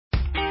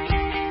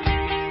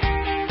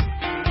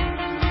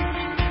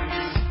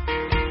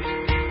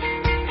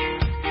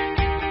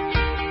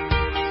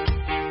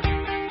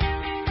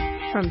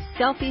From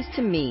selfies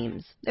to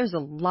memes, there's a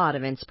lot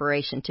of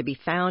inspiration to be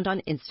found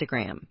on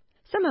Instagram.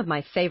 Some of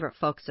my favorite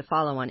folks to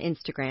follow on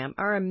Instagram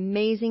are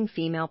amazing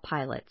female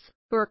pilots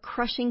who are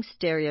crushing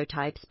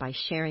stereotypes by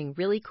sharing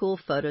really cool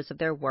photos of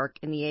their work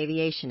in the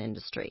aviation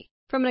industry.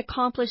 From an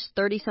accomplished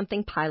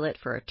 30-something pilot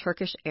for a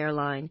Turkish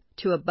airline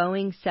to a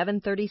Boeing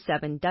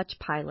 737 Dutch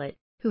pilot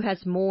who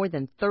has more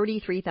than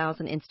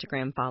 33,000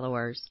 Instagram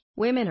followers,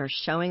 women are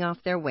showing off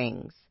their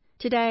wings.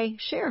 Today,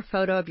 share a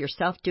photo of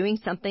yourself doing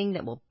something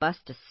that will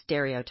bust a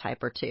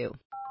stereotype or two.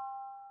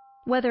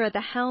 Whether at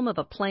the helm of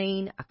a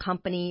plane, a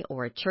company,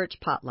 or a church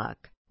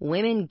potluck,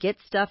 women get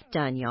stuff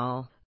done,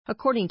 y'all.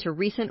 According to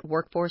recent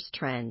workforce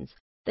trends,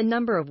 the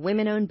number of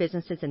women-owned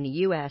businesses in the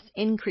U.S.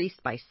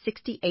 increased by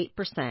 68%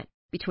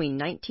 between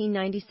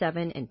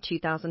 1997 and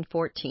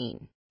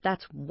 2014.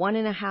 That's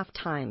 1.5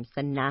 times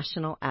the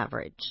national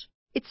average.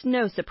 It's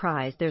no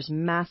surprise there's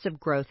massive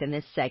growth in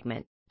this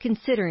segment,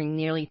 considering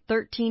nearly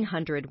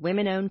 1,300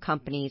 women-owned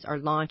companies are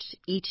launched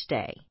each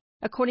day.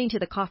 According to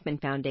the Kauffman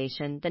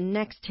Foundation, the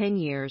next 10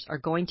 years are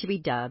going to be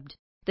dubbed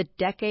the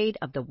decade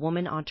of the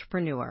woman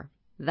entrepreneur.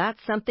 That's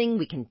something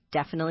we can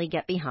definitely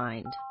get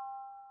behind.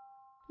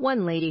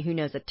 One lady who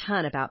knows a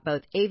ton about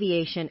both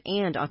aviation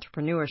and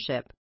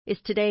entrepreneurship is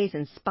today's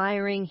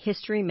inspiring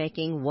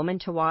history-making woman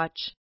to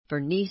watch,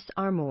 Vernice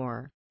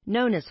Armour.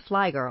 Known as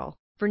Fly Girl,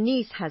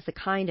 Vernice has the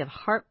kind of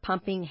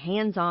heart-pumping,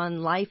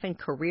 hands-on life and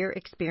career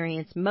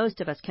experience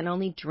most of us can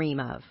only dream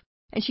of,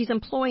 and she's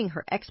employing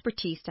her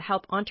expertise to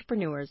help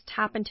entrepreneurs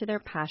tap into their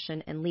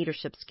passion and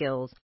leadership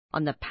skills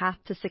on the path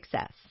to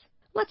success.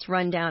 Let's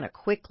run down a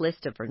quick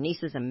list of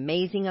Vernice's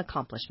amazing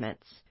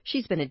accomplishments.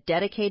 She's been a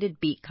dedicated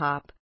beat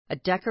cop, a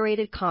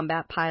decorated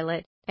combat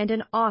pilot, and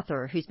an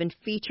author who's been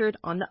featured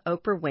on The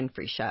Oprah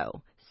Winfrey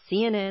Show,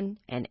 CNN,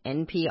 and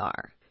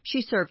NPR.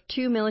 She served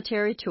 2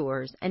 military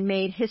tours and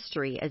made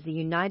history as the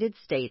United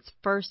States'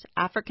 first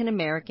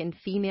African-American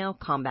female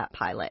combat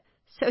pilot.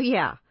 So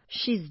yeah,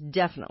 she's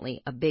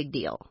definitely a big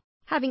deal.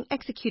 Having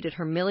executed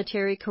her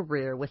military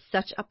career with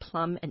such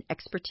aplomb and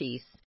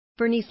expertise,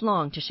 Vernice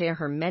longed to share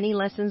her many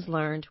lessons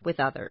learned with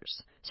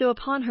others. So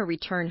upon her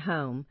return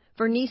home,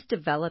 Vernice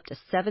developed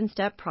a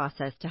 7-step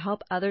process to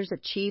help others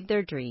achieve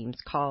their dreams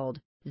called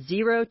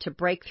Zero to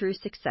Breakthrough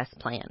Success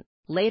Plan,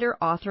 later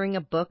authoring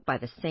a book by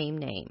the same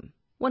name.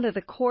 One of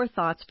the core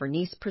thoughts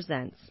Vernice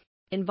presents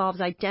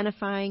involves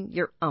identifying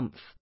your oomph.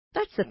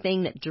 That's the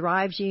thing that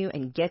drives you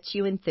and gets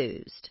you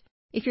enthused.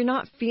 If you're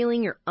not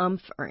feeling your oomph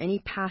or any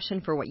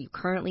passion for what you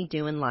currently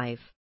do in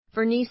life,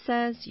 Vernice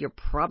says you're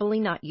probably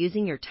not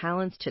using your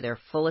talents to their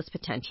fullest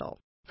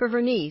potential. For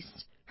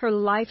Vernice, her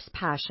life's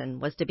passion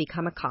was to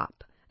become a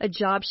cop, a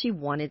job she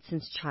wanted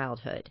since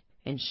childhood.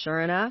 And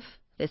sure enough,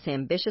 this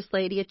ambitious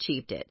lady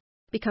achieved it,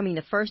 becoming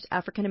the first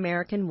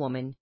African-American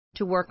woman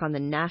to work on the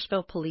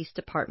Nashville Police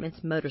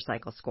Department's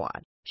motorcycle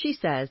squad. She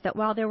says that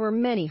while there were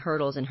many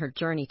hurdles in her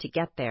journey to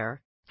get there,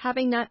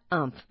 having that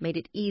oomph made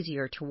it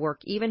easier to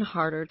work even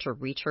harder to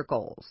reach her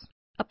goals.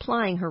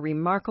 Applying her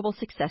remarkable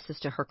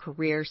successes to her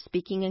career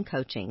speaking and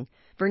coaching,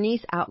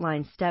 Vernice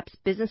outlines steps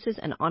businesses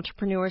and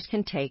entrepreneurs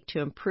can take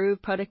to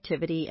improve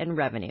productivity and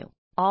revenue,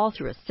 all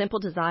through a simple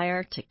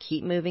desire to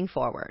keep moving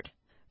forward.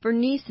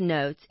 Vernice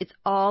notes it's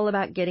all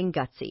about getting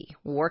gutsy,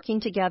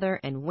 working together,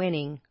 and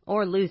winning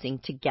or losing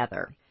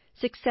together.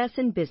 Success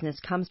in business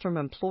comes from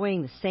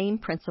employing the same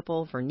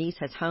principle Vernice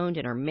has honed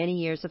in her many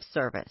years of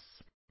service.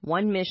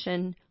 One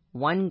mission,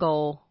 one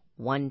goal,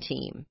 one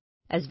team.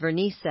 As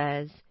Vernice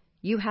says,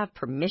 you have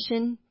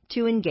permission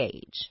to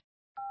engage.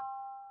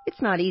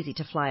 It's not easy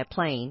to fly a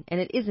plane,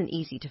 and it isn't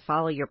easy to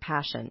follow your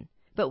passion.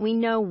 But we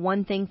know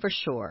one thing for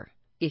sure.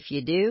 If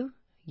you do,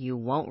 you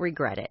won't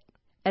regret it.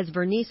 As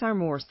Vernice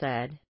Armour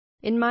said,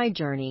 in my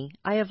journey,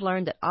 I have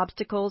learned that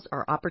obstacles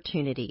are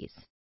opportunities.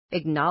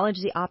 Acknowledge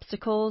the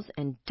obstacles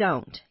and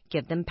don't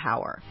give them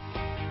power.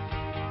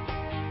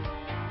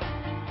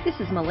 This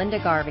is Melinda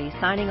Garvey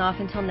signing off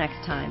until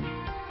next time.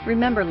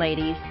 Remember,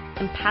 ladies,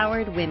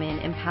 empowered women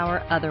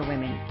empower other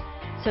women.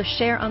 So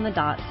share on the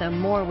dot so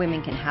more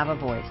women can have a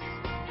voice.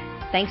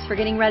 Thanks for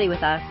getting ready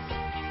with us.